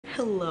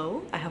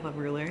Hello, I have a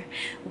ruler.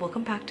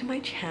 Welcome back to my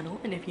channel,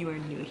 and if you are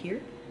new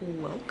here,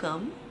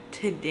 welcome.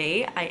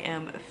 Today I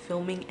am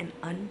filming an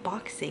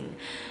unboxing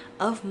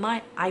of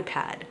my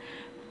iPad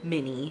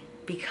mini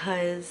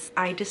because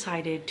I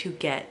decided to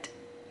get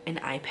an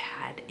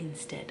iPad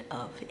instead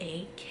of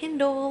a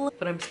Kindle,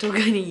 but I'm still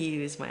going to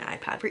use my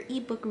iPad for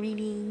ebook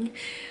reading.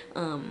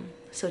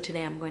 So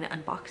today I'm going to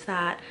unbox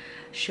that,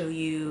 show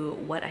you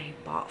what I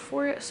bought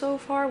for it so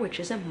far, which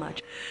isn't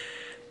much.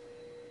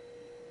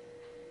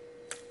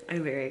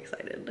 I'm very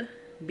excited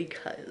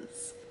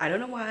because I don't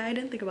know why I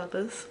didn't think about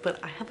this,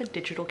 but I have a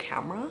digital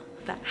camera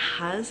that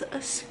has a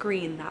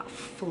screen that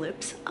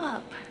flips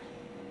up.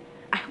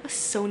 I have a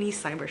Sony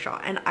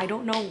Cybershot, and I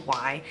don't know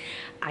why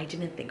I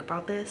didn't think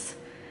about this,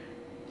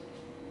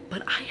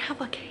 but I have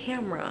a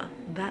camera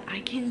that I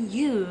can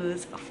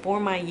use for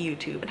my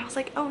YouTube. And I was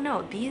like, oh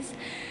no,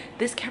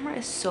 this camera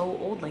is so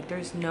old, like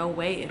there's no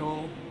way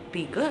it'll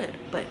be good,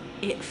 but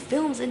it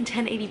films in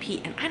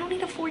 1080p and I don't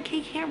need a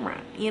 4K camera,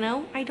 you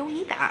know? I don't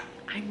need that.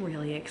 I'm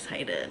really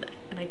excited,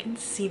 and I can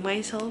see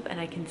myself and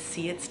I can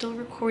see it still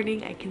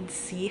recording. I can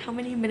see how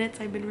many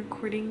minutes I've been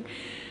recording.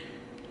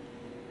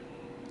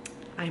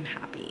 I'm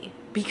happy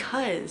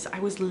because I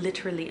was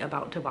literally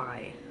about to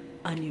buy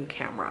a new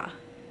camera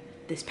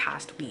this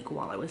past week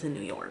while I was in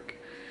New York,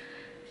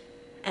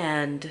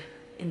 and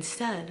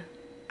instead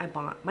I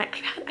bought my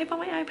iPad. I bought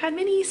my iPad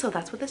mini, so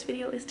that's what this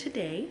video is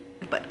today.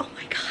 But oh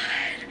my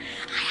god,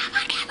 I have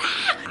a camera!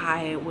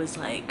 I was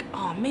like,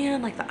 oh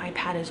man, like the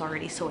iPad is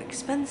already so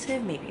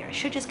expensive, maybe I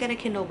should just get a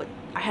Kindle, but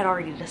I had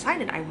already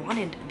decided I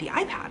wanted the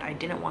iPad. I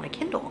didn't want a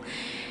Kindle.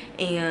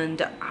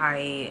 And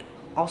I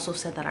also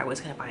said that I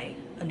was gonna buy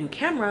a new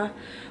camera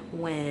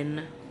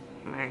when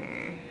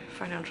my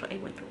financial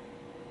aid went through.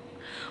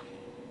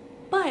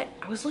 But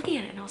I was looking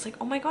at it and I was like,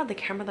 oh my god, the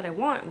camera that I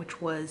want,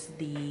 which was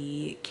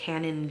the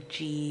Canon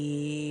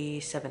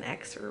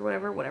G7X or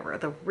whatever,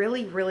 the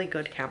really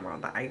good camera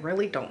that I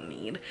really don't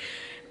need,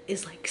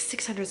 is like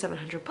 600,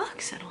 700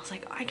 bucks. And I was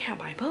like, I can't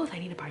buy both, I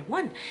need to buy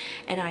one.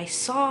 And I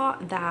saw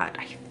that,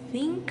 I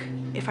think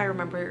if I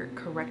remember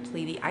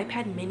correctly, the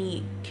iPad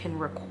mini can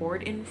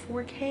record in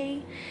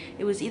 4K.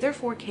 It was either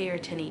 4K or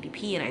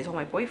 1080p, and I told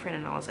my boyfriend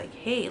and I was like,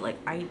 hey,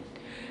 like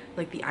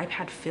the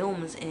iPad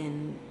films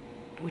in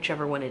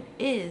whichever one it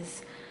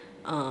is.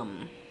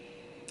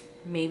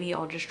 Maybe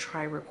I'll just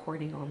try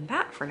recording on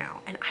that for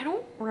now. And I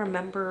don't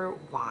remember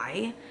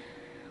why,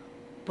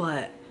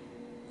 but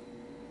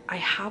I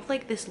have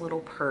like this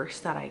little purse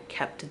that I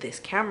kept this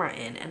camera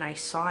in, and I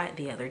saw it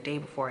the other day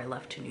before I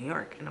left to New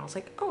York, and I was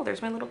like, oh,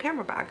 there's my little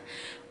camera bag.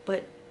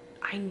 But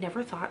I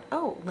never thought,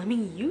 oh, let me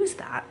use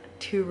that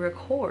to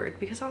record,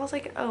 because I was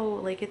like,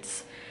 oh, like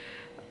it's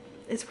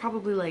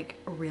probably like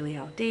really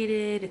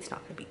outdated, it's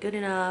not gonna be good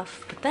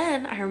enough. But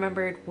then I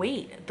remembered,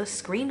 wait, the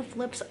screen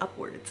flips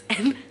upwards,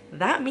 and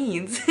that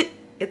means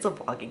it's a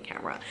vlogging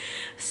camera.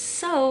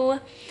 So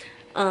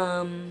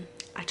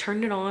I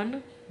turned it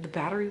on. The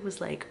battery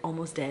was like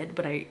almost dead,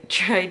 but I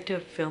tried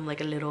to film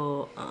like a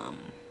little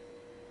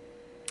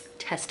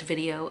test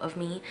video of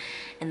me,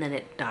 and then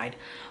it died.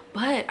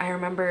 But I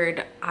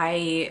remembered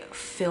I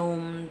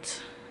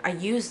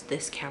used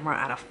this camera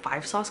at a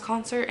Five Sauce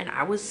concert, and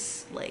I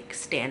was like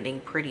standing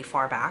pretty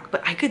far back,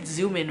 but I could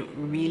zoom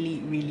in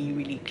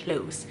really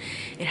close.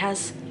 It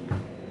has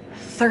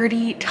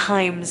 30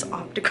 times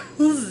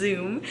optical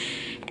zoom,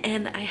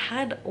 and I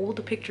had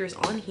old pictures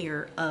on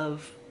here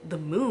of the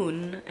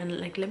moon,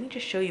 and like, let me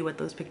just show you what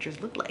those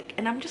pictures look like.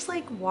 And I'm just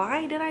like,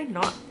 why did I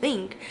not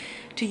think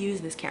to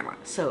use this camera?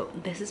 So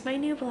this is my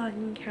new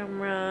vlogging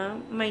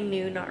camera, my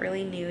new, not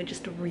really new,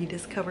 just a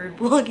rediscovered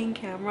vlogging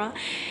camera.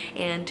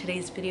 And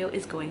today's video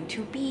is going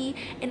to be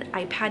an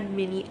iPad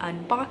mini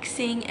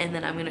unboxing, and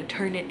then I'm gonna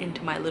turn it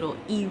into my little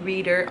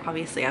e-reader.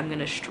 Obviously I'm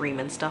gonna stream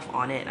and stuff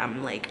on it.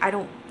 I'm like, I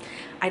don't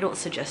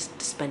suggest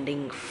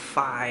spending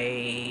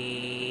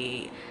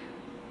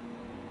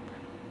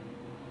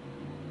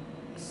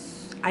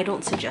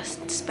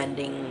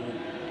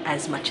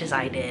as much as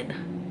I did,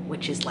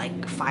 which is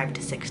like 5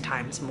 to 6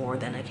 times more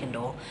than a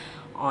Kindle,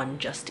 on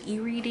just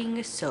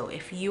e-reading. So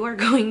if you are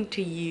going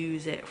to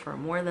use it for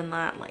more than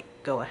that, like,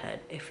 go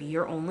ahead. If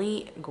you're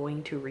only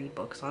going to read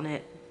books on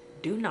it,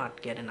 do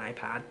not get an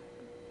iPad.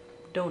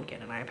 Don't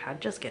get an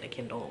iPad, just get a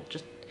Kindle.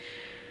 Just,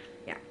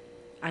 yeah.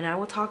 And I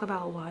will talk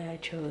about why I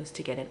chose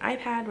to get an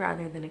iPad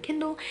rather than a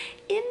Kindle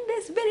in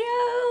this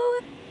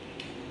video.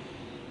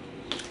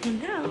 And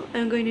now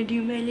I'm going to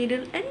do my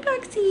little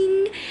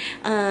unboxing.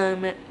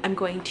 I'm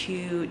going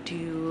to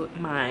do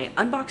my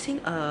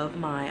unboxing of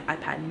my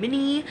iPad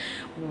mini,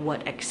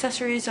 what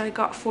accessories I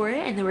got for it,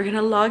 and then we're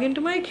gonna log into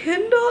my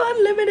Kindle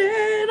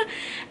Unlimited,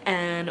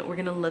 and we're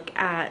gonna look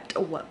at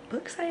what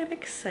books I am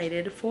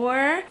excited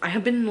for. I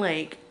have been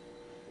like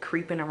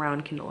creeping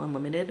around Kindle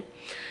Unlimited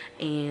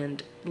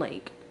and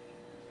like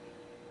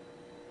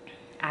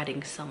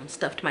adding some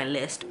stuff to my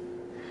list.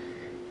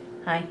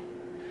 Hi.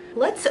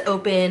 Let's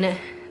open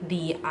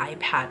the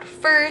iPad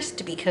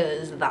first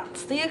because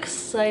that's the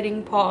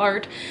exciting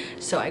part.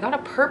 So I got a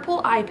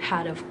purple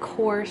iPad, of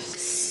course.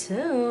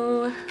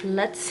 So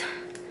let's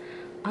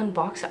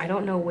unbox it. I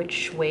don't know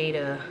which way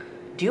to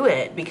do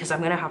it because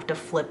I'm gonna have to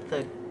flip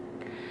the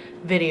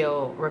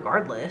video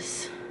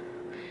regardless.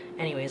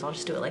 Anyways, I'll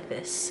just do it like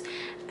this.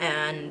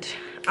 And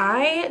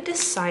I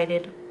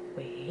decided,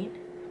 wait,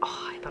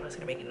 oh, I thought I was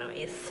gonna make a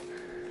noise.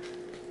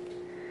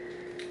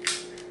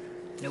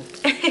 Nope.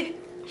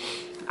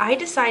 I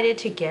decided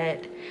to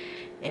get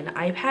an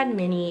iPad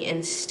mini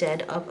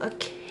instead of a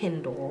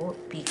Kindle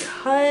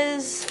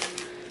because,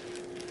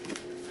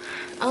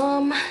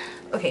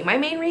 okay, my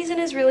main reason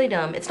is really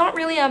dumb. It's not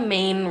really a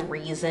main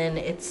reason.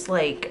 It's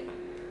like,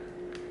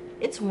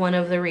 it's one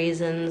of the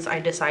reasons I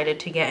decided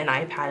to get an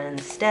iPad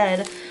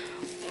instead,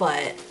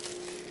 but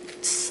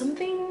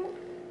something,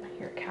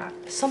 here, cat,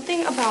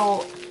 something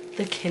about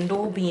the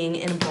Kindle being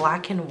in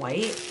black and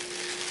white,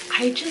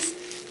 I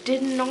just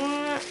did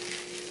not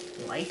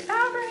like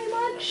that very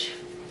much.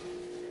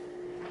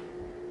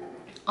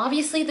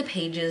 Obviously the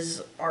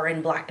pages are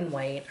in black and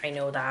white, I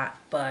know that,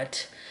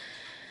 but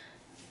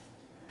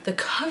the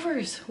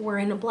covers were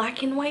in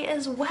black and white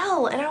as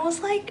well, and I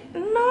was like,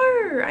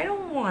 no, I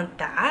don't want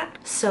that.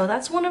 So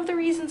that's one of the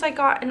reasons I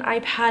got an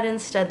iPad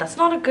instead. That's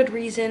not a good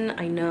reason,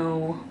 I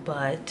know,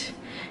 but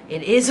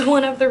it is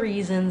one of the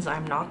reasons,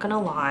 I'm not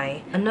gonna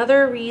lie.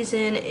 Another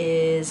reason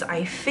is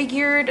I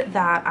figured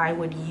that I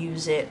would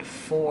use it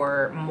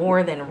for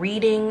more than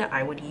reading.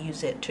 I would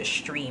use it to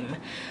stream,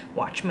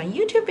 watch my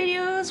YouTube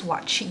videos,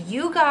 watch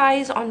you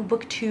guys on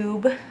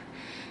BookTube,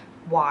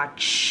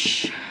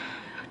 watch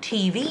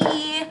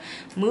TV,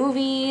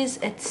 movies,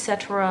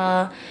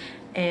 etc.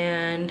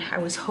 And I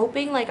was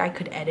hoping like I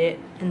could edit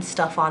and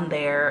stuff on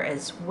there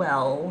as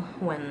well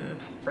when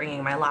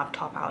bringing my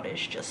laptop out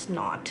is just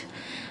not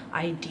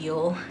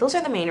ideal. Those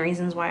are the main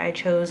reasons why I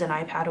chose an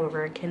iPad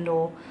over a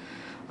Kindle.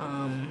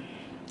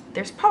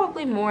 There's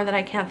probably more that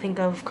I can't think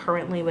of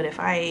currently, but if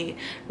I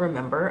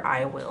remember,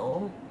 I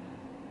will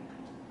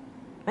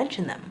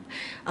mention them.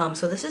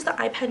 So this is the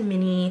iPad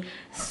mini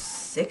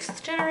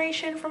 6th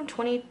generation from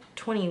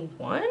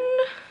 2021,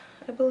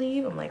 I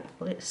believe. I'm like,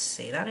 will it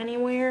say that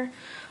anywhere?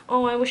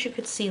 Oh, I wish you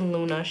could see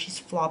Luna. She's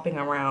flopping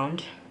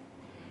around.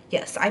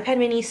 Yes, iPad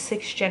mini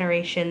 6th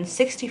generation,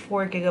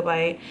 64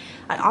 gigabyte.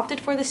 I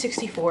opted for the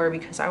 64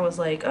 because I was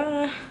like,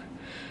 I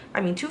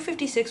mean,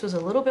 256 was a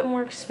little bit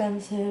more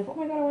expensive. Oh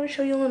my god, I want to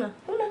show you Luna.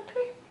 Luna,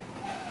 come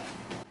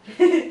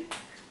here.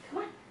 Come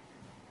on.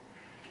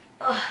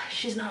 Oh,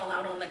 she's not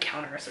allowed on the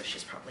counter, so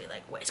she's probably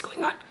like, what is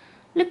going on?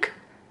 Look.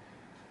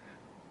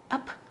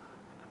 Up.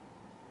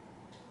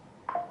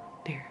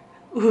 There.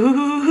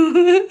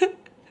 Ooh.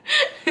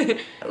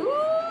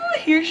 Ooh,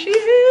 here she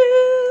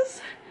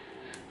is.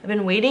 I've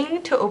been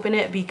waiting to open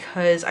it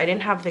because I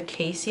didn't have the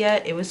case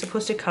yet. It was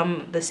supposed to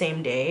come the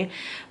same day,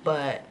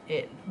 but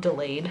it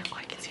delayed. Oh,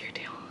 I can see her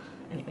tail.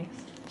 Anyways.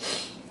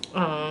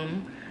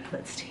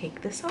 Let's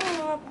take this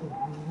off.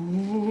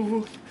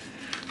 Ooh.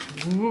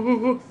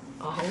 Ooh.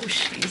 Oh,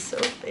 she's so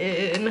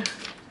thin.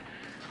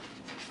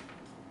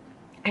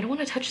 I don't want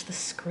to touch the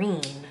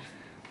screen.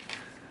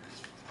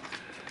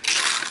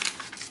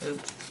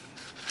 Oops.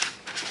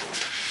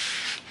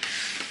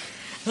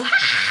 Ah!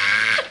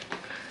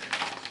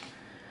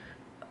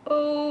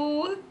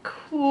 Oh,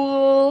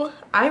 cool.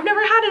 I've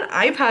never had an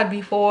iPad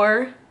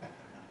before.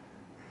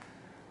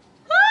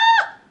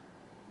 Ah!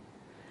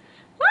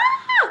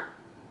 Ah!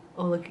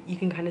 Oh, look, you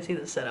can kind of see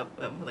the setup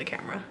of the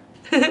camera.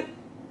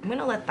 I'm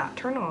gonna let that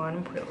turn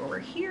on, put it over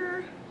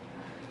here.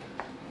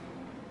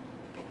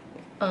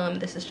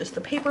 This is just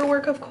the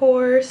paperwork, of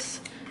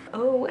course.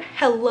 Oh,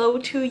 hello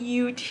to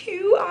you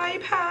too,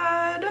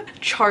 iPad.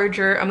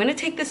 Charger. I'm gonna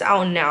take this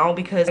out now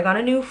because I got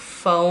a new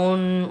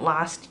phone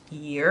last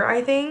year,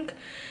 I think,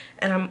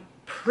 and I'm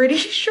pretty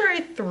sure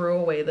I threw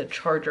away the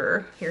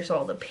charger. Here's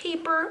all the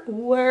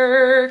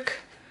paperwork.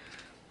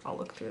 I'll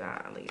look through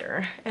that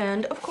later.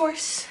 And of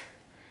course,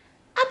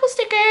 Apple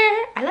sticker.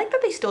 I like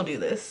that they still do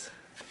this.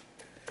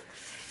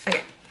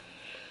 Okay.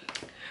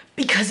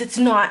 Because it's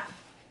not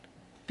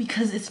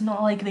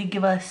like they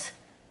give us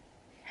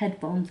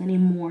headphones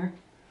anymore.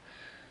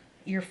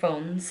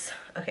 Earphones.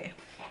 Okay.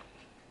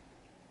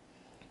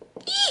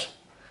 Eee!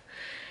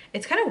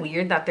 It's kind of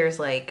weird that there's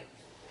like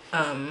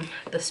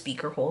the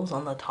speaker holes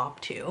on the top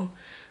too,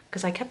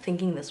 because I kept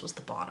thinking this was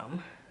the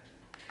bottom.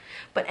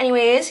 But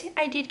anyways,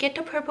 I did get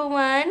the purple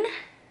one.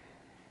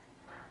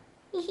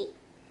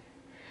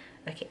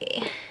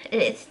 Okay,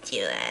 let's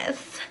do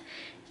this.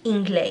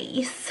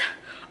 Inglés.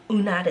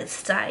 United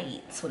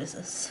States. What is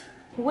this?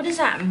 What does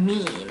that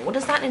mean? What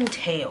does that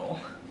entail?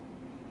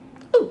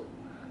 Ooh.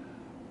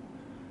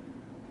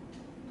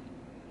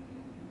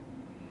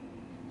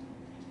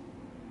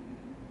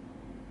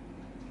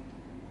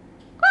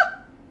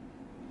 Ah.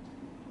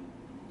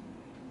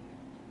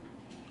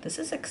 This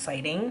is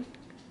exciting.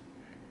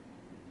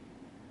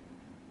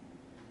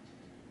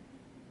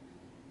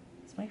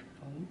 It's my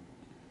phone.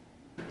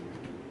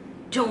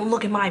 Don't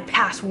look at my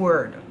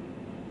password.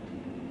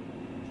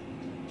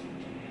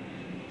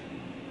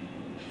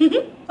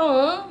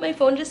 Aw, my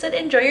phone just said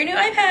enjoy your new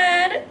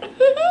iPad.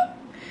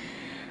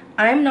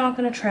 I'm not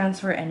gonna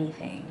transfer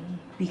anything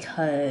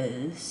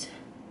because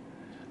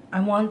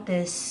I want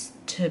this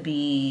to to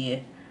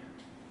be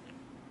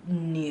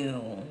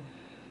new.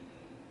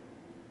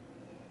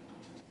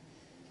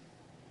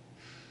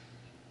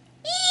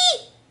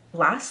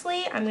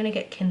 Lastly, I'm gonna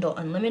get Kindle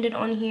Unlimited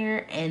on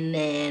here, and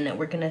then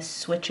we're gonna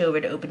switch over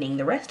to opening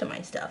the rest of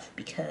my stuff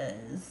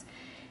because,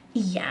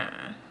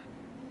 yeah.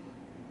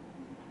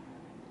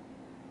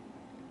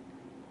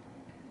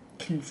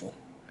 Kindle.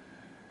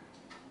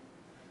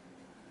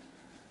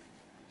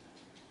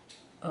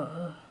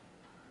 I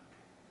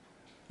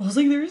was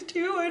like, there's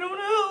two, I don't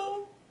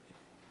know.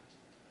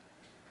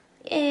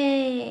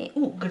 Yay.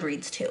 Ooh,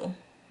 Goodreads too.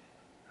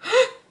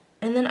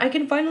 And then I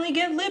can finally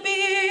get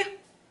Libby.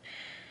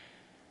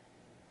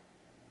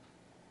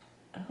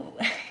 Oh.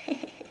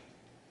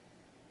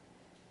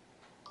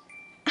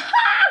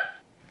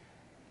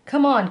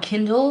 Come on,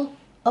 Kindle,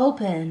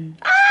 open.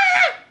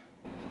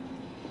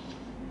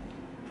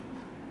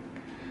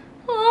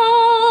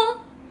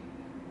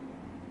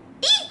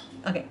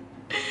 Okay,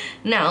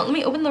 now let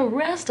me open the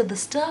rest of the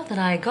stuff that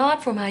I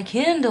got for my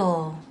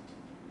Kindle.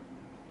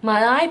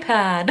 My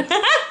iPad.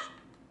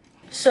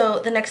 So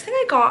the next thing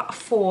I got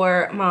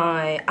for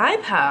my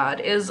iPad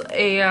is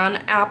an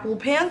Apple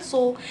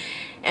Pencil,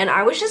 and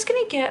I was just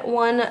gonna get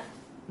one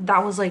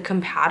that was like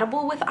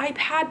compatible with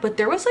iPad, but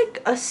there was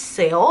like a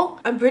sale.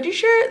 I'm pretty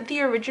sure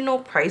the original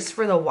price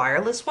for the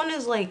wireless one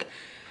is like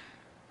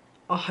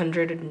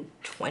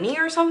 120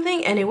 or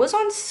something, and it was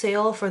on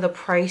sale for the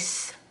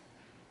price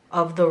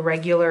of the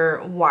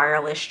regular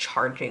wireless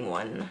charging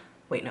one.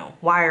 Wait, no,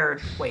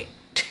 wired, wait.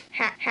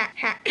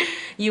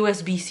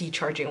 USB-C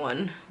charging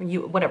one,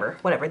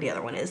 whatever the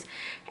other one is.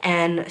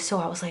 And so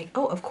I was like,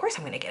 oh, of course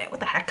I'm gonna get it, what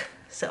the heck.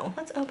 So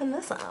let's open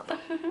this up.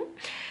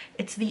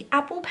 It's the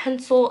Apple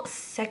Pencil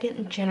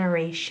 2nd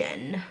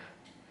generation,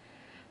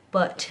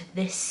 but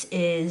this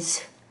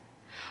is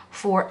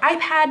for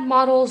iPad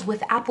models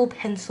with Apple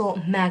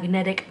Pencil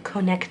magnetic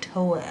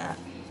connector.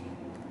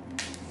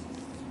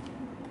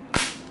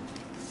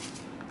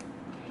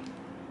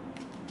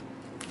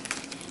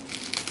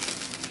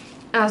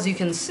 As you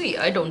can see,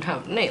 I don't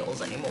have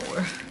nails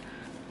anymore.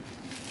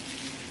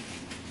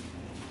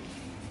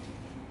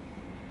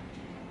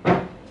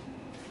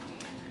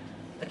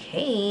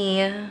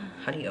 Okay,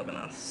 how do you open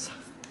this?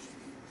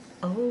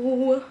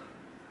 Oh.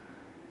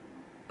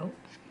 Oh.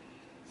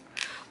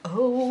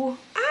 Oh.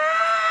 Ah.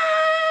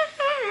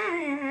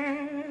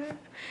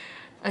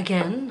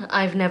 Again,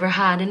 I've never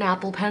had an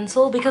Apple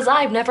Pencil because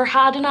I've never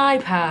had an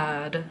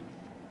iPad.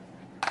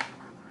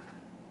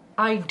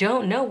 I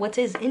don't know what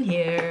is in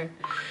here,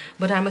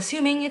 but I'm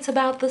assuming it's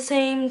about the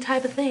same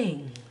type of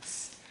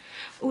things.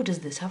 Oh, does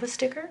this have a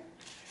sticker?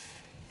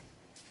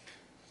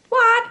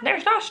 What?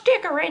 There's no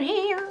sticker in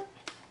here.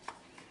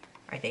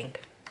 I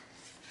think.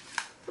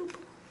 Boop.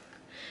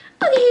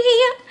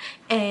 Okay,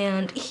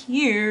 and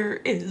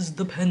here is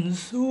the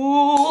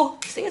pencil.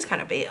 This thing is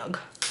kind of big.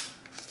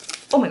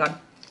 Oh my god.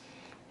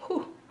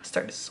 Whew, I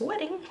started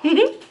sweating.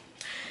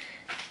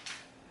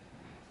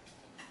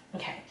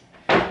 Okay.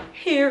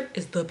 Here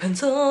is the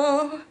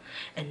pencil,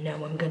 and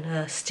now I'm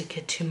gonna stick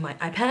it to my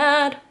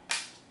iPad.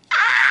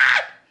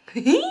 Ah!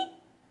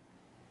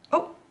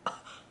 Oh,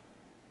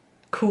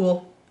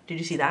 cool. Did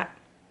you see that?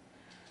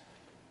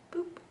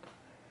 Boop.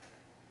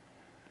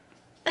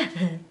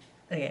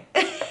 Okay.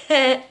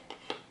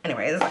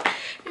 Anyways,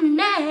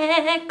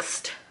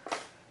 next. Oh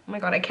my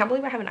god, I can't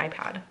believe I have an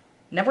iPad.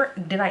 Never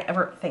did I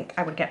ever think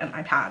I would get an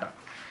iPad.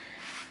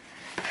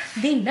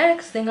 The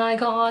next thing I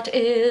got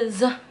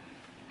is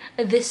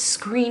this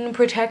screen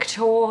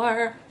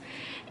protector,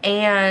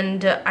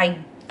 and I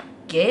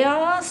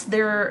guess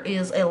there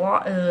is a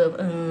lot of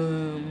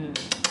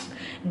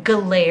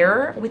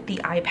glare with the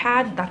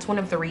iPad. That's one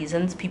of the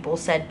reasons people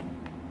said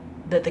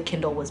that the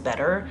Kindle was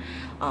better,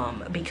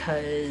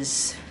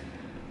 because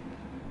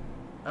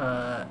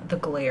the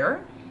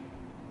glare.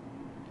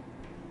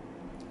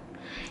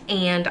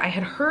 And I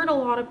had heard a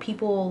lot of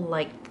people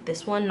like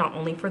this one, not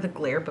only for the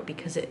glare, but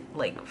because it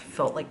like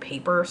felt like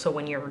paper. So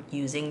when you're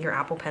using your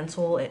Apple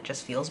Pencil, it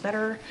just feels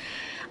better.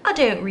 I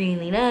don't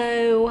really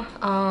know.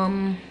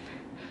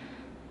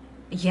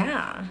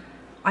 Yeah.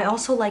 I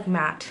also like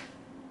matte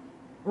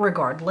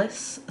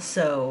regardless.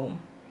 So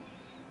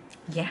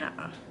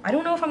yeah. I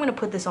don't know if I'm gonna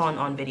put this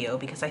on video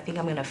because I think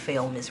I'm gonna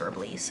fail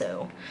miserably.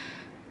 So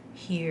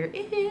here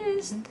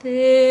is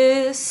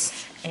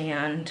this,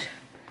 and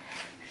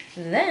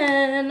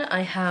then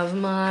I have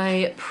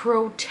my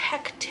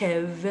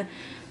protective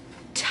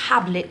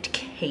tablet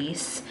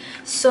case.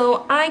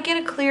 So I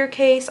get a clear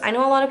case. I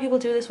know a lot of people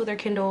do this with their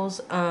Kindles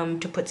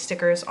to put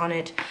stickers on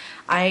it.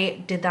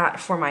 I did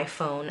that for my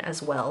phone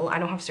as well. I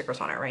don't have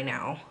stickers on it right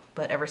now,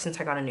 but ever since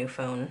I got a new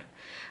phone,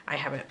 I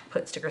haven't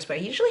put stickers, but I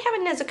usually have a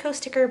Nezuko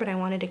sticker, but I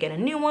wanted to get a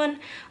new one.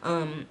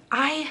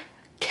 I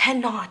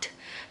cannot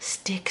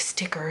stick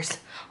stickers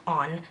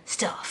on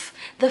stuff.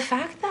 The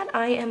fact that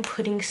I am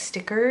putting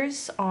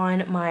stickers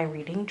on my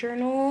reading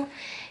journal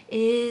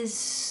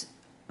is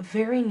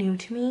very new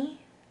to me.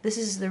 This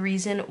is the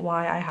reason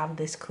why I have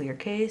this clear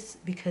case,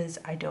 because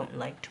I don't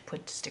like to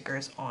put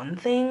stickers on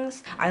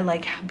things. I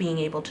like being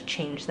able to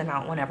change them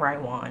out whenever I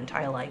want.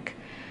 I like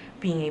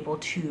being able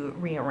to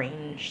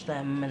rearrange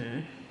them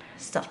and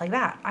stuff like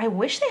that. I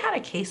wish they had a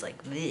case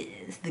like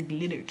this, the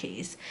glitter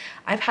case.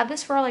 I've had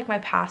this for like my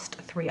past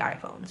 3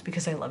 iPhones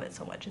because I love it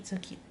so much. It's so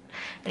cute.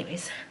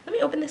 Anyways, let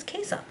me open this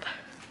case up.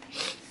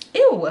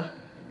 Ew.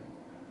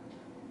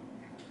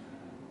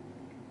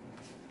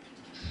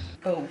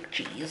 Oh,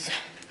 jeez.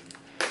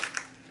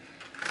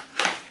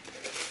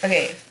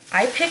 Okay,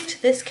 I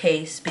picked this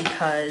case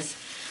because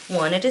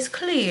 1, it is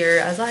clear,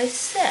 as I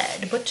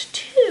said, but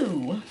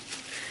 2,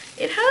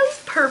 it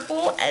has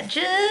purple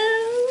edges.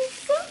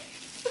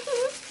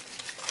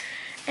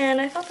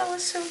 And I thought that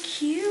was so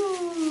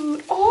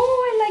cute.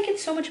 Oh, I like it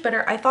so much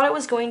better. I thought it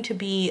was going to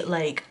be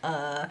like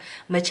a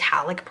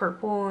metallic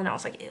purple, and I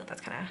was like, ew,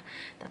 that's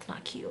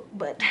not cute.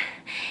 But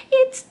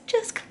it's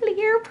just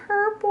clear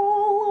purple.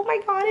 Oh my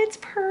god, it's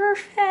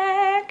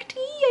perfect.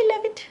 I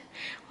love it.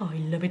 I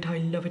love it, I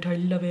love it, I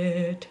love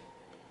it.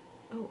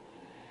 Oh.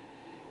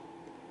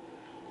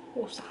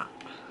 What's that?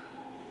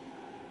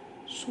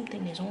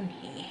 Something is on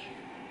here.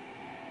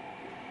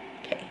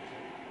 Okay.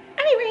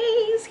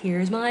 Anyways,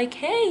 here's my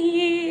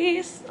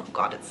case. Oh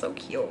god, it's so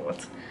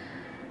cute.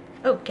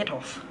 Oh, get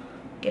off.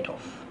 Get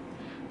off.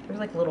 There's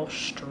like little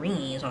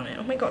stringies on it.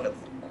 Oh my god, it's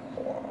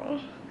cool.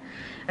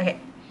 Okay,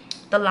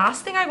 the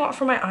last thing I got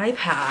for my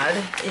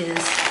iPad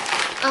is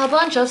a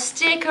bunch of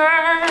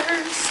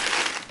stickers.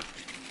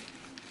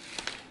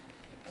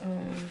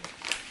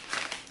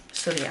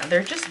 So yeah,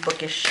 they're just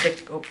bookish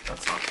oh,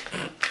 that's not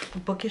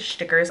bookish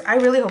stickers. I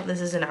really hope this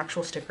is an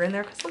actual sticker in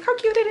there because look how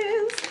cute it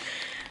is.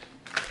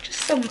 Just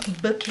some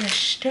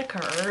bookish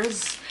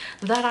stickers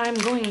that I'm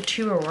going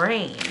to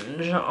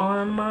arrange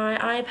on my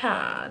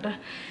iPad.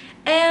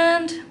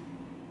 And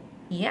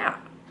yeah,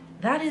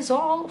 that is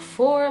all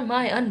for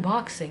my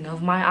unboxing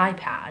of my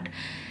iPad.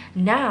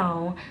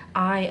 Now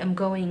I am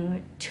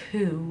going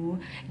to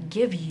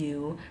give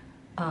you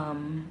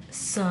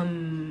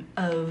some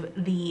of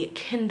the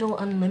Kindle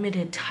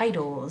Unlimited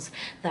titles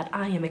that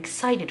I am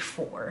excited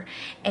for.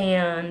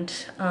 And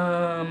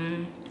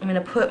I'm gonna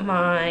put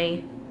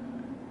my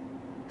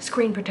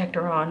screen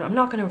protector on. I'm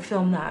not gonna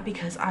film that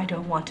because I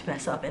don't want to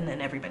mess up and then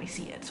everybody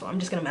see it. So I'm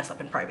just gonna mess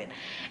up in private.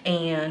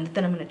 And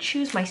then I'm gonna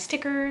choose my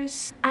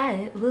stickers.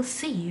 I will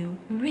see you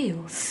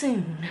real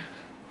soon.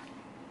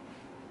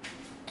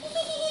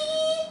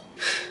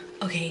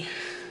 Okay,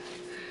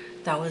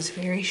 that was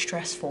very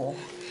stressful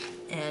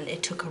and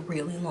it took a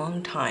really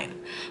long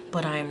time,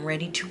 but I'm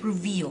ready to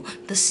reveal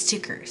the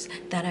stickers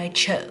that I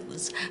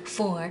chose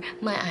for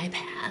my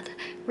iPad.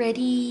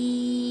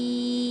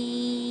 Ready?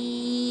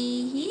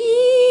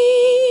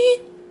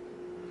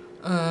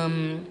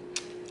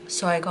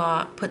 So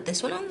I put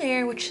this one on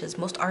there, which says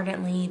Most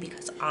Ardently,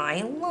 because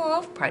I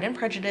love Pride and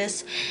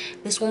Prejudice.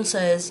 This one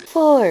says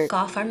For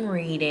Off I'm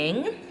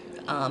Reading.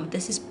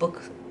 This is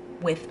book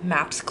with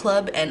Maps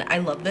Club, and I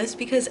love this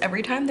because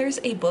every time there's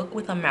a book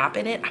with a map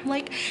in it, I'm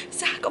like,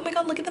 Zach, oh my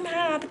god, look at the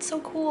map, it's so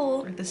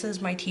cool. This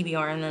is my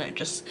TBR, and then it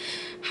just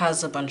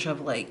has a bunch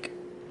of like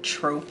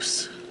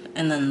tropes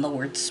and then the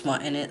word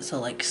smut in it. So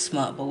like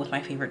smut, but with my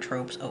favorite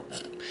tropes. Oh,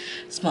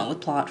 smut with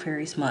plot,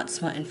 fairy smut,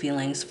 smut and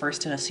feelings,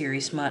 first in a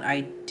series smut.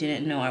 I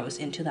didn't know I was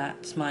into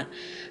that smut.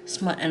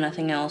 Smut and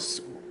nothing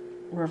else,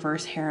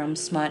 reverse harem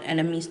smut,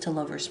 enemies to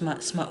lovers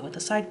smut, smut with a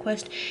side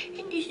quest.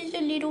 And this is a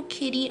little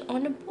kitty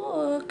on a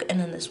book. And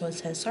then this one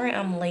says, sorry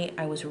I'm late,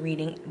 I was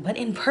reading, but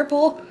in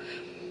purple.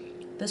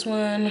 This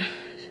one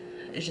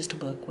is just a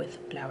book with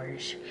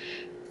flowers.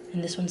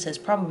 And this one says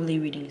probably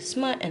reading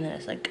smut, and then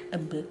it's like a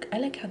book. I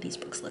like how these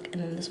books look.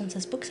 And then this one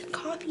says books and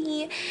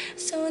coffee.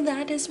 So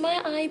that is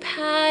my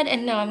iPad.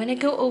 And now I'm gonna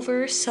go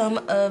over some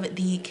of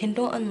the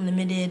Kindle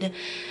Unlimited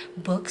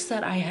books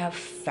that I have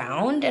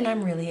found and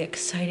I'm really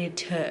excited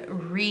to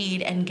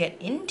read and get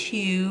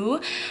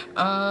into.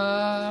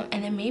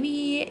 And then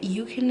maybe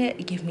you can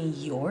give me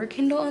your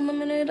Kindle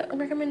Unlimited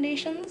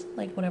recommendations,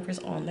 like whatever's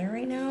on there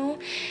right now.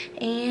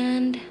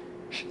 And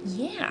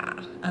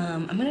yeah,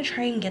 I'm gonna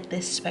try and get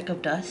this speck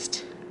of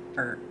dust,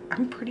 or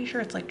I'm pretty sure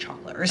it's like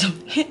chocolate or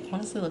something. It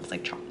honestly looks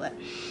like chocolate.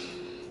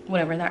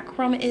 Whatever that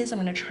crumb is, I'm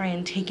gonna try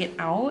and take it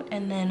out,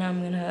 and then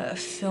I'm gonna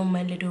film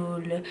my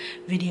little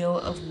video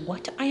of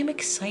what I am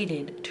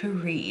excited to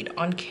read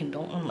on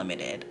Kindle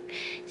Unlimited.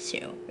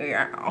 So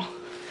yeah.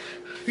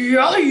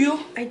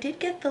 Yeah. I did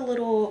get the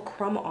little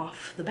crumb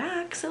off the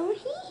back, so look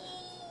at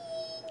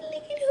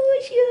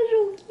her, she's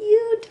so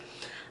cute.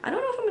 I don't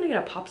know if I'm gonna get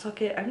a pop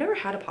socket. I've never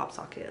had a pop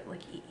socket.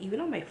 Like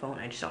even on my phone,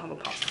 I just don't have a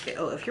pop socket.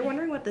 Oh, if you're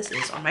wondering what this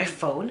is on my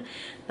phone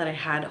that I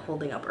had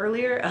holding up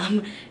earlier,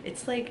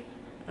 it's like,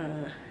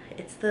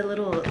 it's the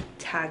little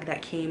tag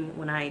that came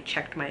when I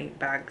checked my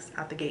bags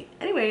at the gate.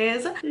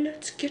 Anyways,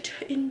 let's get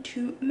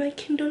into my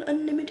Kindle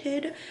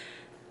Unlimited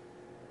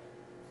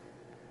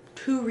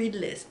to read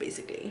list,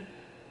 basically.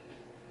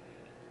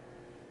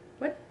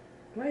 What?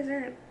 Why is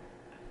there?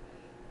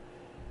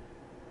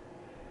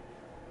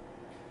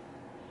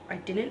 I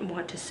didn't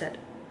want to set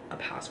a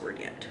password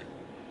yet,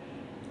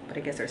 but I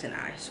guess there's a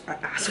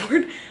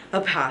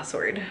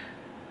password.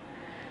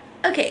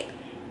 Okay.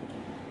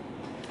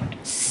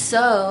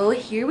 So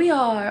here we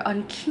are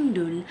on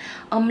Kindle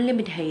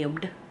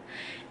Unlimited,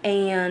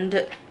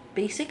 and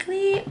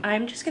basically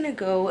I'm just gonna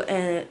go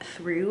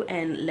through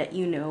and let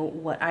you know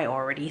what I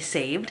already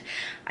saved.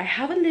 I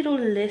have a little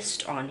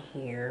list on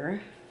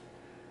here.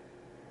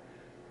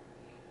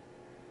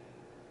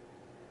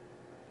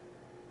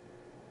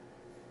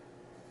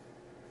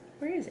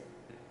 Where is it?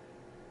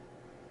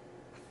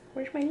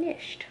 Where's my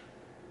list?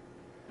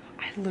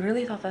 I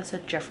literally thought that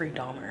said Jeffrey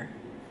Dahmer.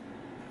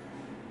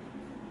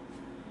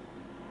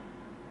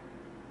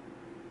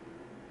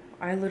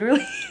 I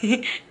literally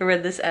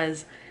read this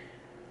as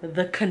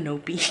the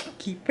Canopy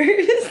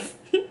Keepers.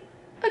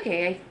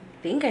 Okay, I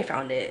think I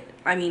found it.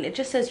 I mean, it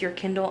just says your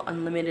Kindle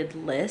Unlimited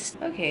list.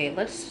 Okay,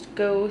 let's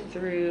go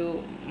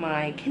through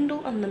my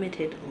Kindle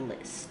Unlimited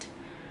list.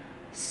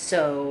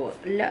 So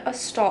let us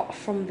start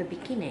from the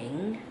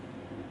beginning.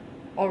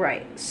 All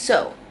right,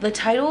 so the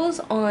titles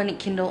on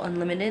Kindle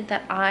Unlimited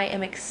that I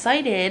am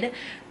excited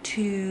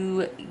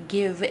to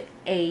give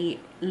a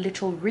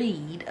little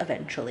read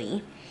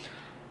eventually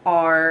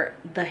are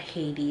The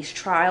Hades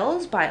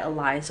Trials by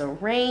Eliza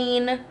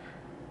Rain,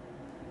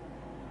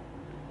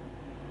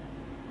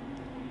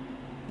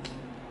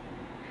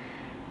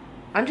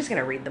 I'm just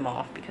gonna read them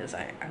off because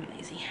I'm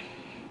lazy.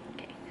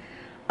 Okay.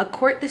 A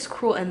Court This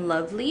Cruel and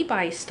Lovely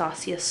by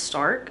Stasia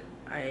Stark.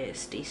 I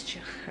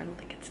don't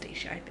think it's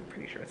Stacia. I'm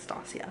pretty sure it's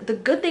Stasia. The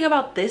good thing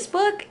about this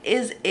book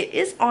is it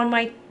is on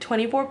my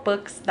 24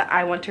 books that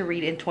I want to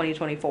read in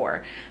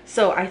 2024.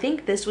 So I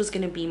think this was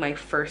gonna be my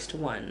first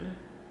one.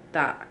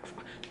 That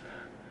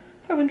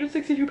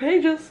 562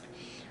 pages.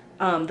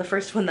 The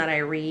first one that I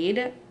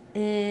read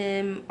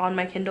on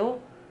my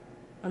Kindle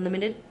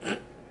Unlimited.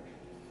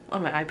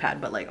 On my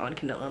iPad, but like on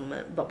Kindle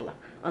Unlimited, blah, blah,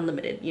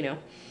 Unlimited, you know.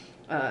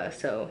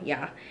 So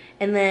yeah.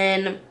 And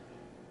then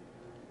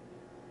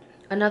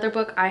another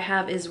book I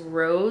have is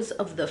Rose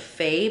of the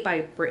Fae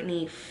by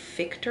Brittany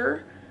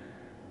Fichter.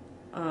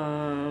 I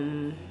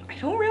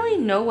don't really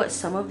know what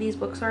some of these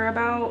books are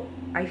about.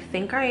 I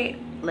think I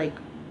like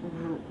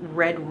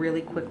read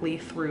really quickly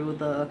through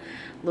the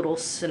little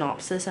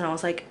synopsis and I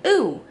was like,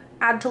 ooh,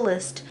 add to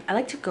list. I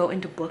like to go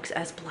into books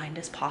as blind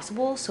as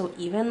possible, so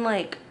even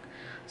like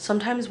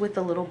sometimes with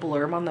the little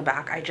blurb on the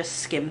back, I just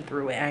skim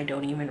through it and I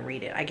don't even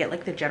read it. I get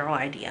like the general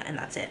idea and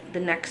that's it. The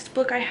next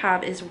book I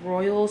have is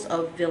Royals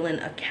of Villain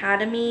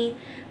Academy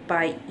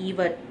by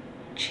Eva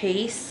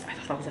Chase. I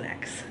thought that was an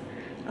X.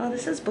 Oh,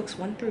 this is books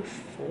 1 through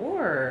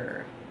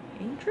 4.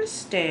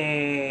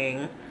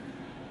 Interesting.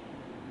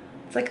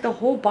 It's like the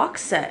whole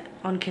box set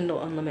on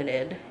Kindle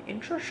Unlimited.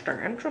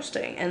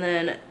 Interesting. And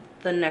then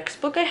the next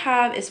book I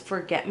have is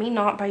Forget Me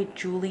Not by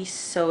Julie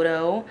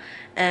Soto.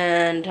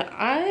 And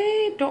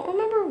I don't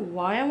remember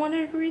why I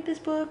wanted to read this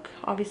book.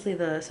 Obviously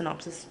the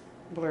synopsis,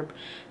 blurb,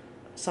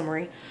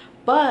 summary.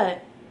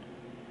 But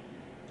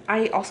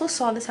I also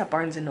saw this at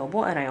Barnes &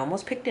 Noble and I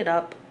almost picked it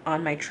up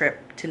on my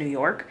trip to New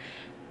York,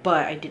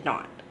 but I did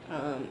not.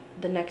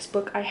 The next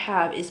book I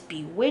have is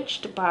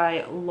Bewitched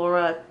by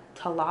Laura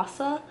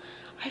Talasa.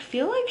 I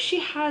feel like she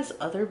has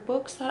other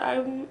books that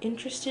I'm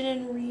interested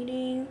in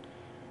reading.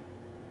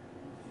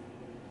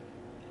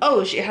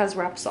 Oh, she has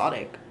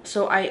Rhapsodic.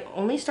 So I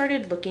only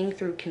started looking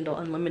through Kindle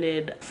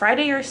Unlimited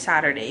Friday or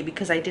Saturday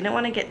because I didn't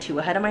want to get too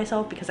ahead of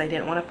myself because I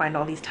didn't want to find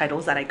all these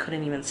titles that I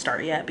couldn't even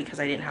start yet because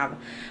I didn't have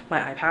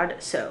my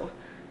iPad. So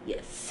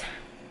yes,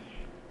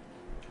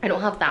 I don't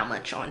have that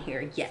much on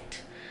here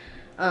yet.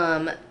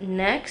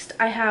 Next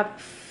I have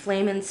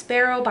Flame and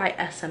Sparrow by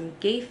S.M.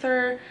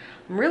 Gaither.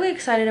 I'm really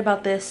excited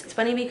about this. It's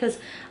funny because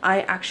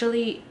I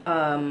actually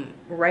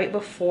right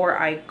before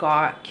I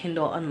got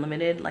Kindle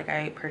Unlimited, like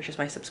I purchased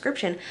my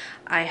subscription,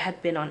 I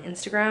had been on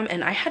Instagram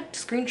and I had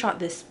screenshot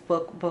this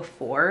book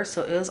before,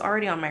 so it was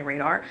already on my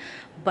radar,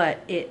 but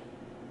it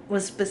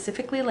was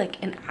specifically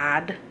like an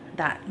ad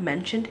that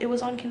mentioned it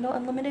was on Kindle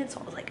Unlimited,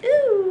 so I was like,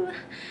 ooh.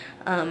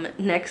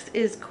 Next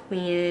is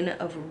Queen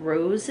of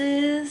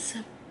Roses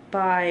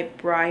by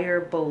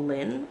Briar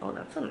Bolin. Oh,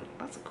 that's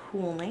a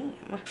cool name.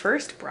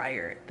 First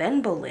Briar,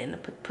 then Bolin,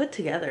 put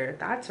together.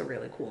 That's a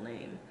really cool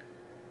name.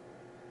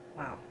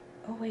 Wow.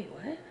 Oh wait,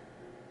 what?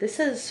 This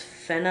says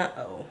Fenna.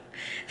 Oh,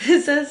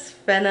 this says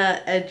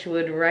Fenna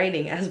Edgewood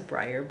writing as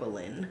Briar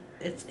Bolin.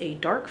 It's a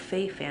dark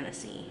fae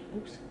fantasy.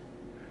 Oops.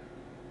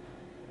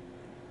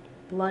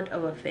 Blood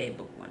of a Fae,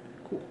 book 1.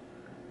 Cool.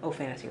 Oh,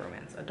 fantasy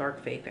romance. A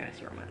dark fae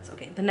fantasy romance.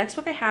 Okay, the next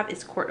book I have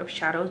is Court of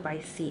Shadows by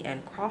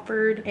C.N.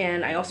 Crawford.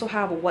 And I also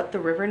have What the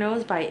River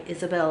Knows by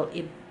Isabel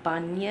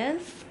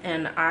Ibanez.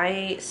 And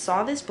I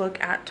saw this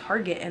book at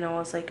Target and I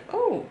was like,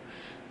 oh,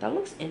 that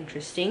looks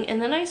interesting.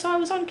 And then I saw it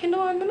was on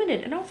Kindle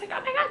Unlimited and I was like,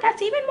 oh my god,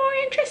 that's even more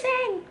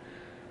interesting.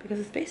 Because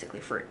it's basically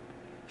free.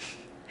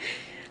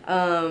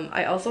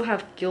 I also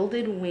have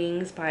Gilded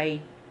Wings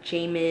by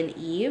Jamin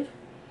Eve.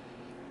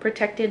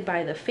 Protected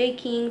by the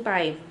Faking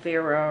by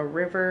Vera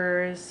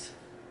Rivers.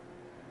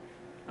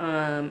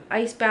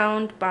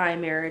 Icebound by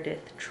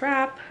Meredith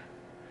Trapp.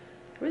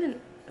 Oh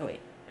wait.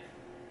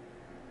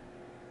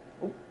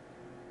 Oh.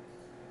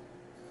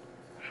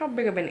 How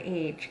big of an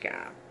age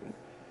gap?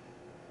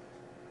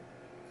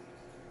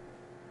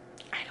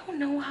 I don't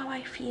know how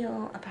I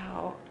feel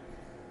about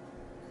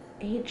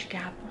age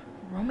gap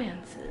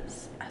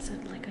romances as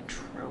like a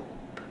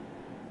trope.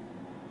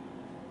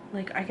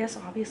 Like, I guess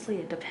obviously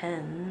it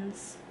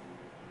depends,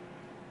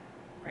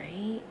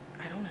 right?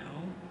 I don't know.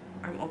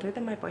 I'm older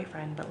than my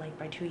boyfriend, but like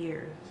by 2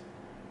 years.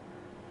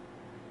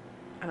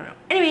 I don't know.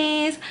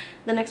 Anyways,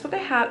 the next book I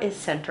have is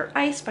Center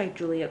Ice by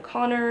Julia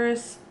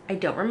Connors. I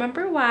don't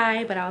remember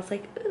why, but I was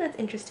like, ooh, that's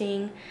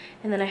interesting.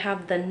 And then I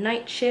have The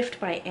Night Shift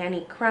by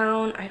Annie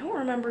Crown. I don't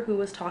remember who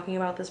was talking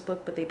about this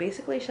book, but they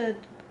basically said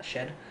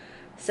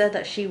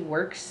that she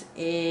works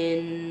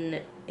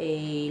in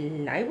a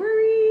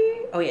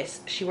library. Oh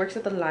yes, she works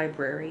at the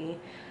library,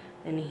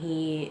 and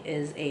he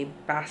is a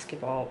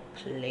basketball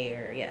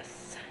player.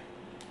 Yes.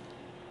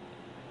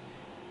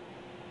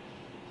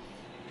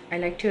 I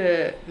like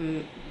to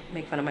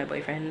make fun of my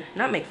boyfriend.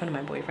 Not make fun of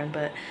my boyfriend,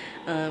 but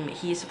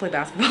he used to play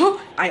basketball.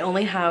 I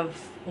only have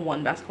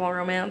one basketball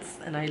romance,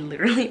 and I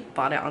literally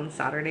bought it on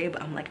Saturday,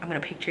 but I'm like, I'm gonna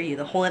picture you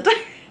the whole entire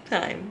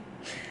time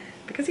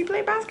because he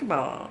played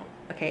basketball.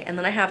 Okay, and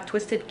then I have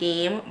Twisted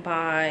Game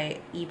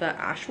by Eva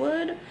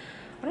Ashwood.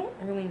 I don't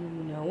really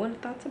know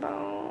what that's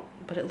about,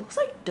 but it looks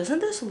like, doesn't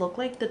this look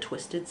like the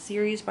Twisted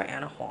series by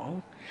Anna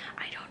Huang?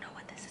 I don't know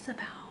what this is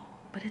about,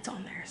 but it's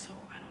on there, so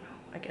I don't know.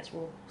 I guess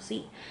we'll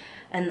see.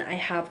 And I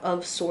have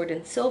Of Sword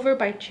and Silver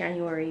by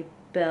January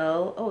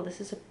Bell. Oh,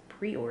 this is a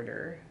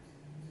pre-order.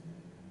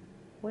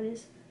 What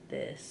is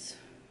this?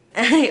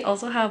 And I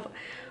also have,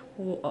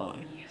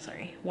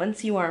 sorry,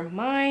 Once You Are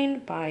Mine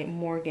by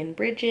Morgan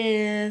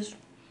Bridges.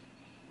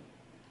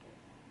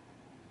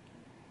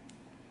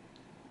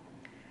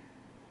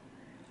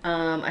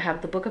 I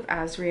have The Book of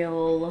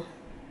Azrael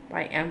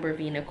by Amber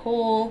V.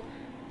 Nicole.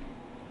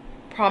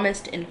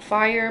 Promised in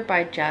Fire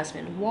by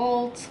Jasmine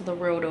Waltz. The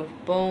Road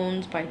of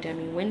Bones by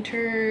Demi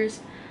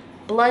Winters.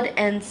 Blood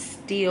and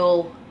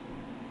Steel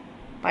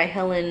by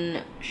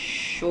Helen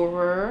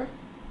Schorer.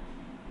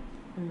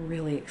 I'm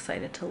really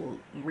excited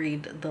to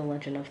read The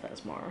Legends of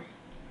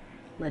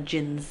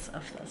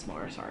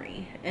Thesmar,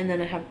 sorry. And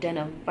then I have Den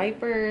of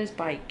Vipers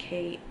by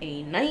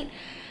K.A. Knight.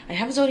 I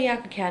have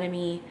Zodiac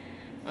Academy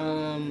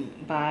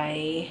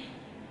by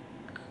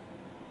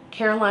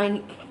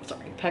Caroline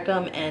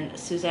Peckham and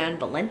Suzanne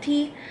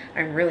Valenti.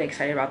 I'm really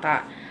excited about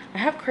that. I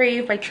have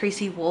Crave by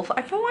Tracy Wolff.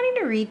 I've been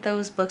wanting to read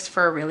those books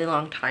for a really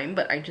long time,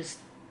 but I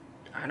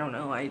don't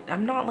know.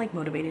 I'm not like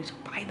motivated to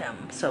buy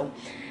them. So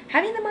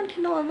having them on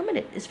Kindle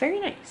Unlimited is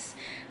very nice.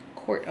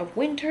 Court of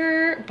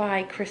Winter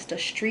by Krista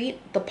Street.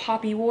 The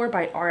Poppy War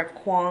by R.F.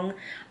 Kuang.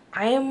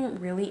 I am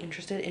really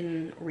interested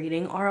in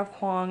reading R.F.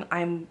 Kuang.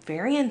 I'm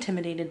very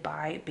intimidated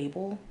by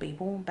Babel,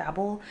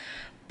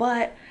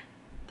 but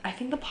I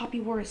think The Poppy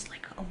War is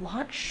like a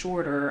lot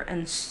shorter,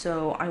 and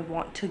so I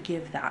want to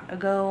give that a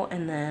go.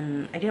 And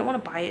then I didn't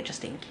want to buy it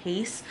just in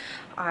case.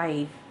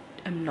 I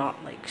am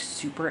not like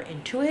super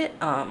into it,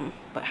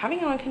 but having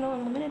it on Kindle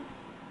Unlimited,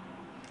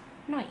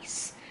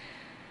 nice.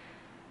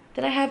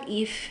 Then I have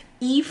If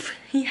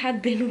He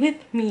Had Been With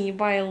Me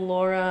by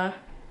Laura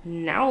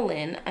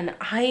Nowlin, and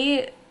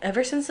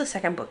ever since the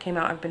second book came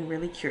out, I've been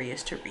really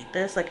curious to read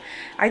this. Like,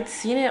 I'd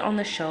seen it on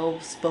the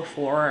shelves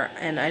before,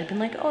 and I'd been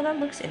like, oh,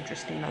 that looks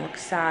interesting, that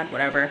looks sad,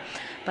 whatever,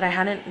 but I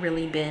hadn't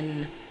really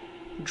been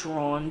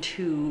drawn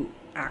to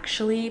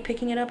actually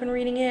picking it up and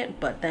reading it.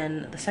 But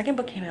then the second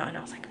book came out, and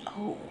I was like,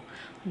 oh,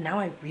 now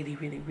I really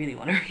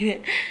want to read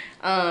it.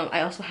 I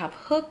also have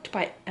Hooked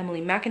by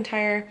Emily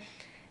McIntyre.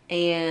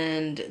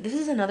 And this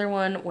is another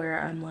one where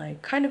I'm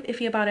like kind of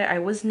iffy about it. I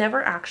was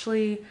never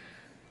actually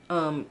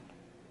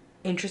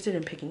interested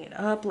in picking it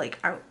up. Like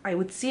I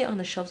would see it on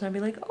the shelves and I'd be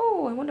like,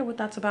 oh, I wonder what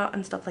that's about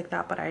and stuff like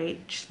that, but I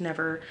just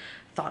never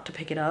thought to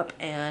pick it up.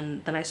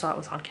 And then I saw it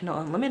was on Kindle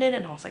Unlimited,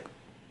 and I was like,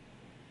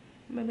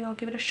 maybe I'll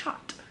give it a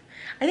shot.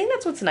 I think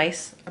that's what's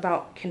nice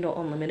about Kindle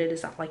Unlimited,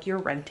 is that like you're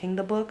renting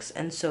the books,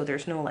 and so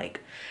there's no like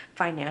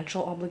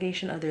financial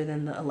obligation other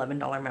than the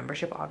 $11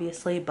 membership,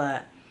 obviously.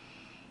 But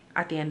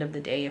at the end of the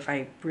day, if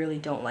I really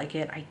don't like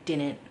it, I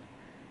didn't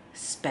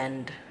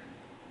spend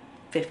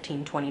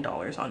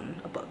 $15-20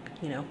 on a book,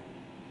 you know.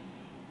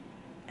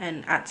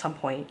 And at some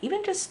point,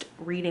 even just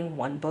reading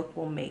one book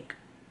will make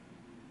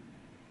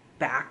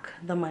back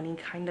the money,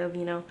 kind of,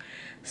 you know.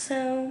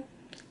 So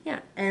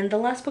yeah. And the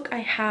last book I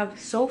have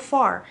so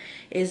far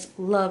is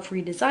Love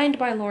Redesigned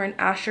by Lauren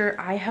Asher.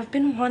 I have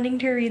been wanting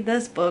to read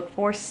this book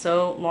for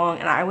so long,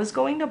 and I was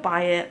going to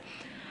buy it,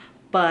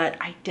 but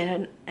I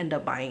didn't end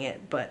up buying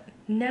it. But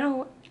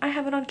now I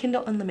have it on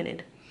Kindle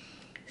Unlimited.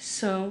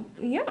 So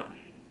yeah.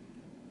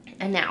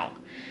 And now,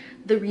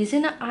 the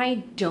reason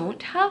I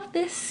don't have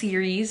this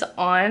series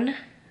on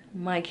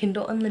my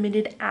Kindle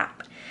Unlimited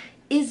app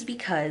is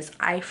because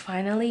I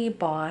finally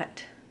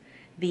bought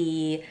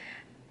the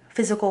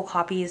physical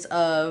copies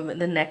of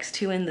the next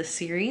two in the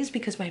series,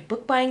 because my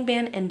book buying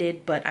ban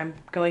ended, but I'm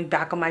going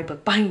back on my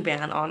book buying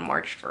ban on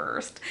March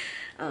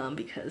 1st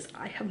because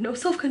I have no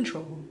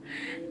self-control.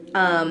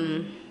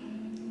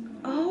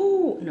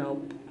 Oh,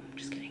 no, I'm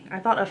just kidding. I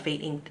thought A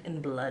Fate Inked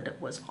in Blood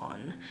was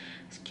on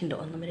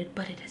Kindle Unlimited,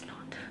 but it is not.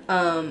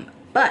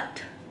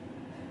 But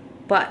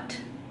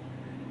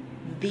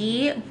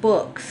The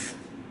books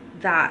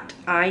that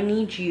I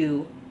need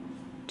you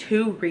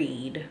to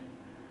read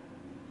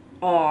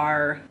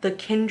are The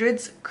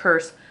Kindred's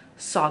Curse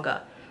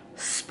Saga,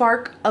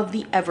 Spark of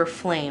the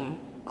Everflame,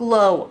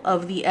 Glow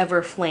of the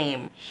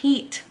Everflame,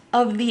 Heat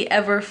of the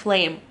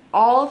Everflame.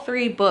 All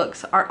 3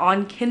 books are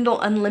on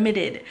Kindle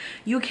Unlimited.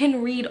 You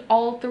can read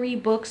all 3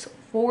 books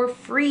for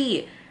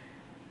free.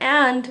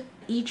 And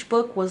each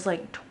book was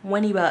like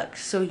 20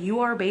 bucks. So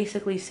you are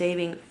basically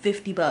saving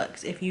 50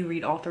 bucks if you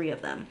read all 3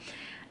 of them.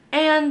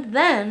 And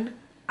then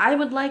I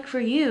would like for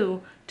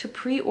you to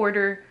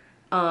pre-order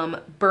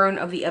Burn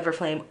of the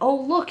Everflame. Oh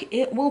look,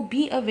 it will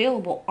be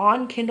available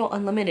on Kindle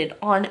Unlimited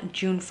on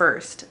June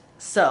 1st.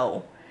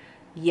 So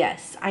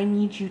yes, I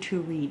need you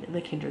to read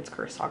The Kindred's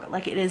Curse Saga.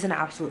 Like, it is an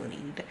absolute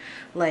need.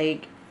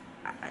 Like,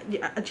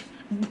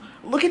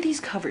 look at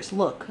these covers.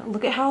 Look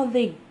at how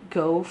they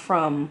go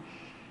from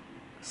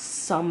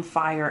some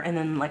fire and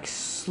then like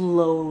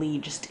slowly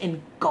just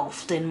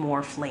engulfed in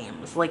more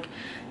flames. Like,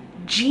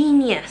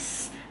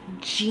 genius.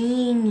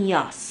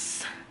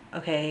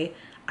 Okay,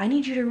 I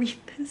need you to read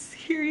this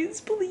series,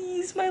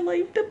 please. My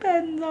life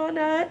depends on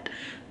it.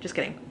 Just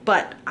kidding.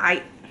 But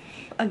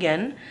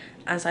again,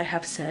 as I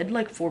have said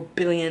like 4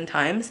 billion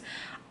times,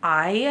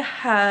 I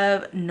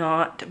have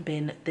not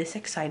been this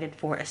excited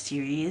for a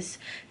series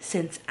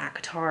since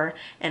ACOTAR,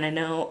 and I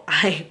know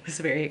I was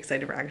very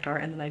excited for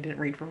ACOTAR and then I didn't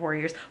read for 4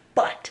 years,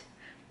 but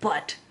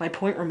my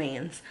point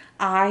remains.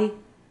 I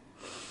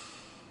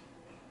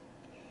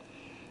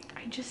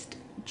just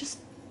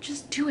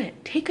do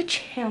it. Take a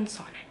chance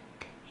on it.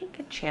 Take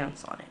a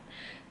chance on it.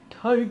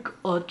 Take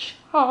a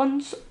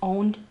chance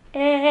on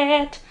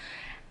it.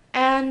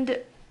 And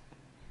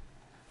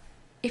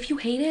if you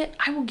hate it,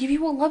 I will give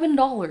you $11.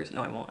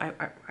 No, I won't.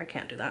 I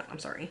can't do that. I'm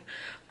sorry.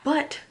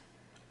 But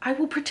I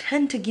will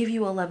pretend to give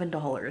you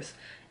 $11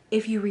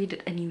 if you read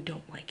it and you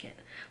don't like it.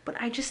 But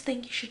I just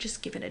think you should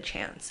just give it a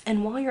chance.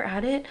 And while you're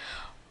at it,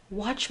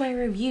 watch my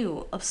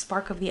review of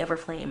Spark of the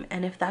Everflame.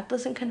 And if that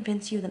doesn't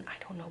convince you, then I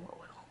don't know what will.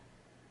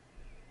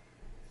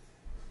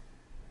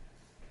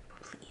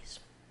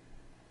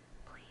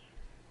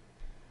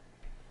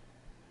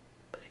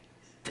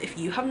 If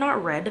you have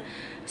not read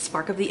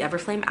Spark of the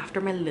Everflame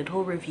after my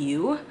little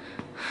review,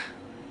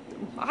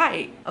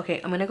 why? Okay,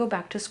 I'm gonna go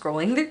back to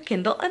scrolling through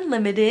Kindle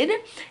Unlimited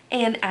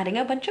and adding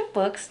a bunch of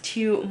books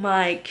to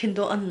my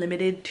Kindle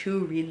Unlimited to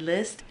read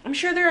list. I'm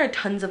sure there are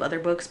tons of other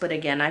books, but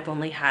again, I've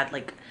only had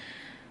like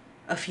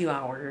a few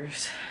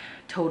hours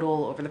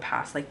total over the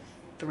past like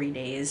 3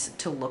 days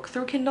to look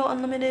through Kindle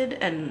Unlimited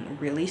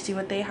and really see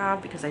what they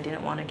have, because I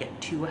didn't want to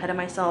get too ahead of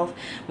myself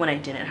when I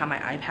didn't have my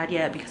iPad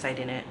yet, because I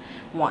didn't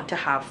want to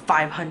have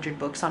 500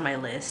 books on my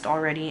list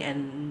already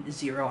and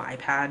 0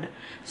 iPad.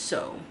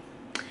 So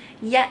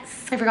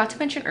yes, I forgot to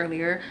mention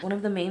earlier, one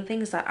of the main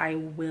things that I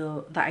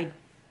would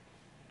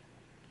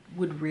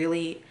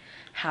really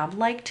have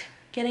liked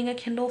getting a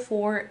Kindle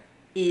for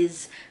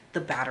is the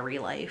battery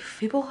life.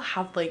 People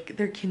have like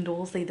their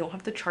Kindles, they don't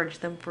have to charge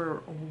them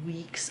for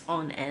weeks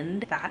on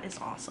end. That is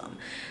awesome.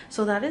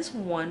 So that is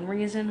one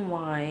reason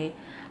why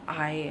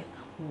I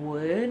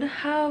would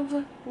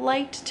have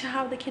liked to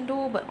have the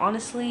Kindle, but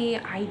honestly,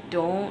 I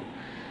don't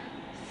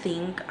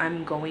think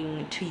I'm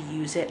going to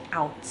use it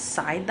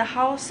outside the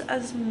house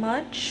as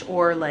much,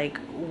 or like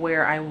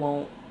where I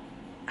won't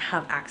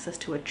have access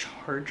to a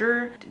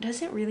charger. It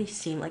doesn't really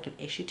seem like an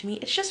issue to me.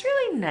 It's just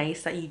really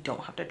nice that you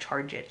don't have to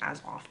charge it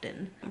as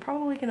often. I'm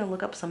probably gonna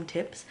look up some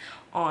tips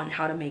on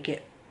how to make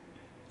it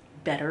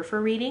better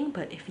for reading,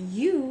 but if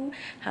you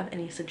have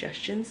any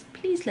suggestions,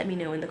 please let me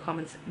know in the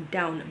comments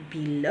down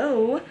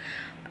below.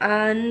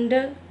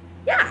 And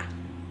yeah,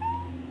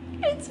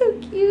 it's so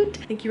cute.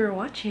 Thank you for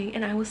watching,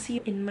 and I will see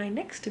you in my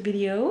next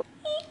video.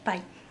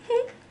 Bye.